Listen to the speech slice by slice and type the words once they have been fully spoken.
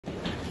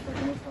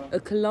A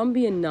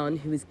Colombian nun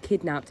who was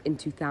kidnapped in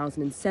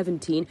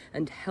 2017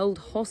 and held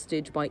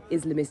hostage by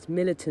Islamist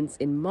militants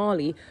in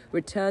Mali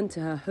returned to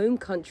her home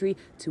country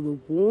to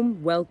a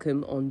warm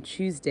welcome on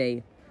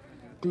Tuesday.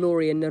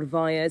 Gloria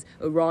Narvaez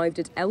arrived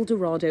at El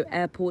Dorado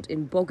Airport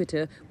in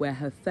Bogota, where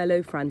her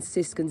fellow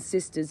Franciscan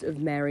Sisters of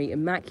Mary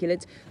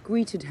Immaculate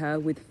greeted her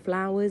with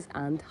flowers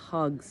and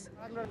hugs.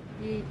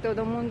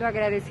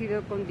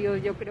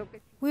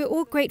 We're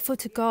all grateful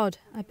to God.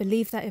 I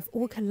believe that if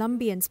all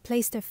Colombians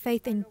place their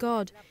faith in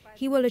God,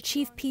 He will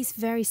achieve peace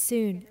very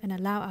soon and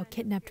allow our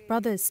kidnapped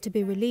brothers to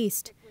be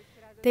released.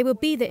 They will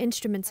be the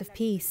instruments of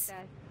peace.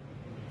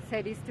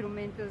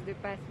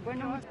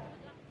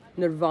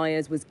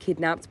 Narvaez was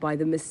kidnapped by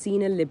the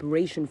Messina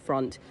Liberation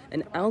Front,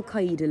 an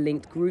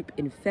al-Qaeda-linked group,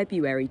 in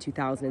February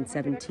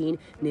 2017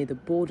 near the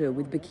border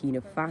with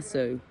Burkina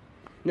Faso.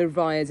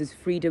 Narvaez's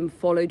freedom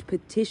followed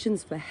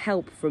petitions for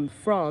help from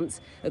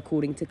France,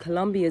 according to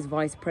Colombia's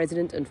Vice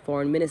President and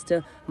Foreign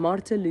Minister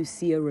Marta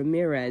Lucía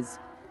Ramírez.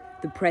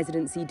 The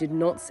presidency did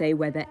not say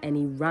whether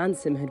any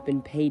ransom had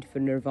been paid for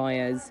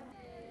Narvaez.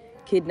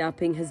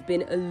 Kidnapping has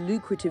been a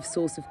lucrative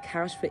source of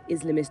cash for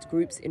Islamist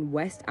groups in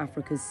West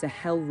Africa's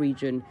Sahel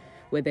region,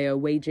 where they are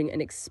waging an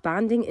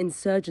expanding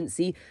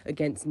insurgency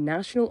against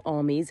national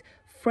armies,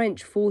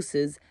 French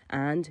forces,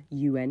 and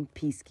UN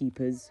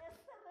peacekeepers.